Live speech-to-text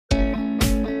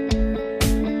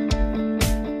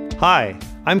Hi,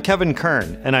 I'm Kevin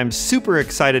Kern, and I'm super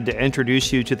excited to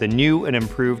introduce you to the new and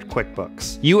improved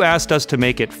QuickBooks. You asked us to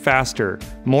make it faster,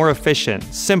 more efficient,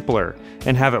 simpler,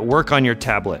 and have it work on your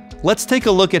tablet. Let's take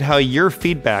a look at how your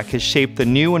feedback has shaped the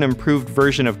new and improved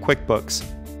version of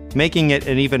QuickBooks, making it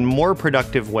an even more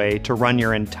productive way to run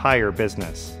your entire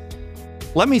business.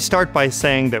 Let me start by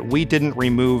saying that we didn't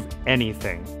remove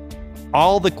anything.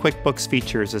 All the QuickBooks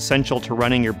features essential to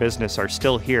running your business are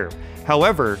still here.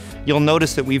 However, you'll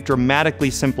notice that we've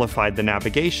dramatically simplified the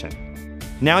navigation.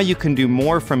 Now you can do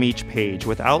more from each page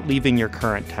without leaving your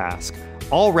current task,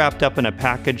 all wrapped up in a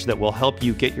package that will help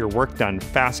you get your work done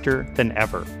faster than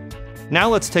ever. Now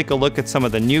let's take a look at some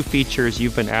of the new features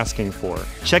you've been asking for.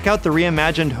 Check out the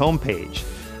reimagined homepage.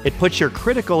 It puts your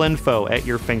critical info at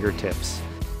your fingertips.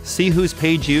 See who's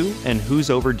paid you and who's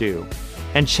overdue.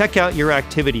 And check out your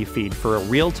activity feed for a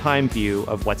real-time view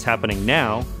of what's happening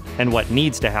now and what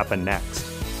needs to happen next.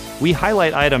 We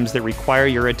highlight items that require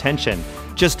your attention.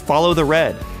 Just follow the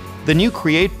red. The new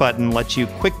Create button lets you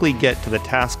quickly get to the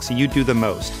tasks you do the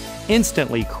most.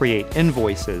 Instantly create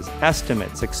invoices,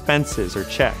 estimates, expenses, or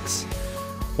checks.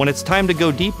 When it's time to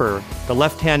go deeper, the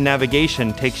left-hand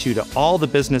navigation takes you to all the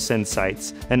business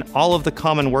insights and all of the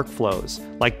common workflows,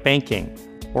 like banking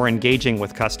or engaging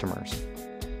with customers.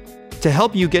 To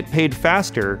help you get paid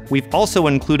faster, we've also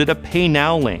included a Pay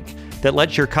Now link that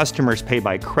lets your customers pay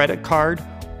by credit card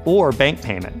or bank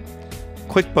payment.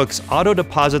 QuickBooks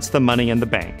auto-deposits the money in the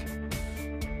bank,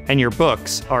 and your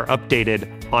books are updated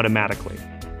automatically.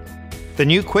 The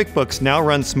new QuickBooks now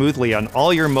runs smoothly on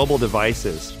all your mobile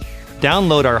devices.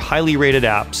 Download our highly rated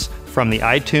apps from the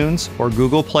iTunes or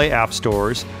Google Play app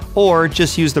stores, or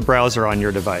just use the browser on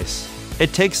your device.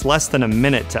 It takes less than a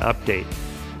minute to update.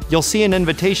 You'll see an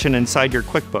invitation inside your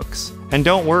QuickBooks, and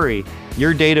don't worry,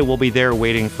 your data will be there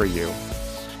waiting for you.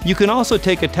 You can also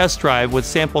take a test drive with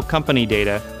sample company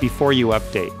data before you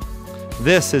update.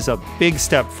 This is a big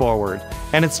step forward,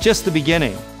 and it's just the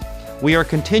beginning. We are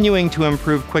continuing to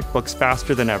improve QuickBooks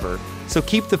faster than ever, so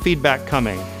keep the feedback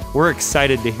coming. We're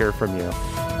excited to hear from you.